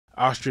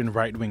Austrian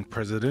right-wing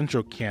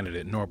presidential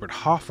candidate Norbert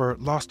Hofer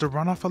lost a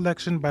runoff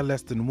election by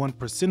less than 1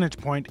 percentage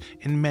point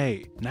in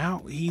May.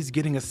 Now he's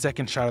getting a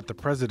second shot at the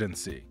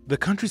presidency. The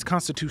country's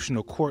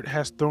constitutional court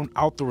has thrown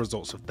out the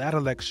results of that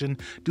election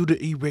due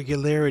to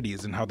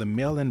irregularities in how the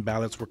mail-in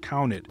ballots were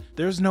counted.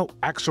 There's no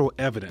actual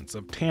evidence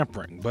of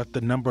tampering, but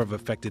the number of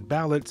affected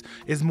ballots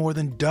is more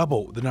than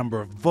double the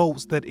number of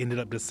votes that ended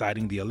up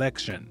deciding the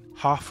election.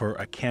 Hofer,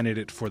 a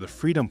candidate for the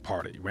Freedom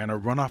Party, ran a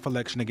runoff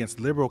election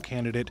against Liberal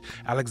candidate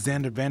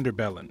Alexander Van der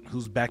Bellen,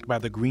 who's backed by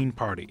the Green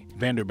Party.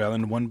 Van der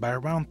Bellen won by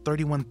around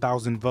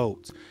 31,000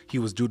 votes. He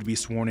was due to be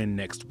sworn in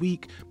next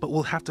week, but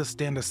will have to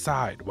stand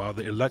aside while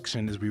the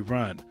election is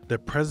rerun. The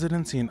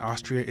presidency in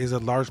Austria is a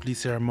largely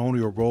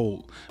ceremonial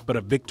role, but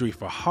a victory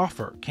for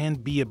Hofer can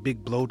be a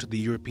big blow to the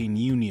European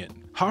Union.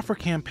 Hofer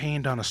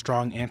campaigned on a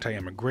strong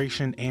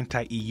anti-immigration,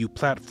 anti-EU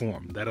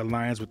platform that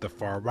aligns with the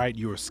far-right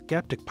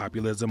Euroskeptic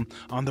populism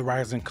on the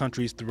rise in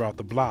countries throughout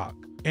the bloc.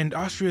 And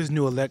Austria's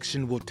new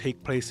election will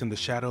take place in the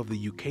shadow of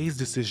the UK's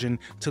decision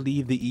to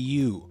leave the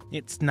EU.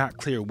 It's not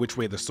clear which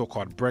way the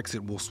so-called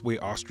Brexit will sway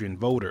Austrian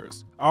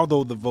voters.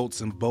 Although the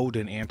votes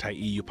embolden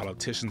anti-EU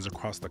politicians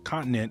across the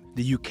continent,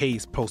 the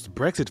UK's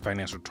post-Brexit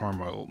financial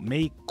turmoil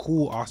may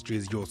cool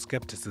Austria's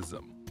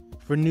Euroscepticism.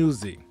 For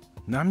Newsy,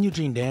 I'm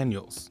Eugene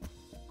Daniels.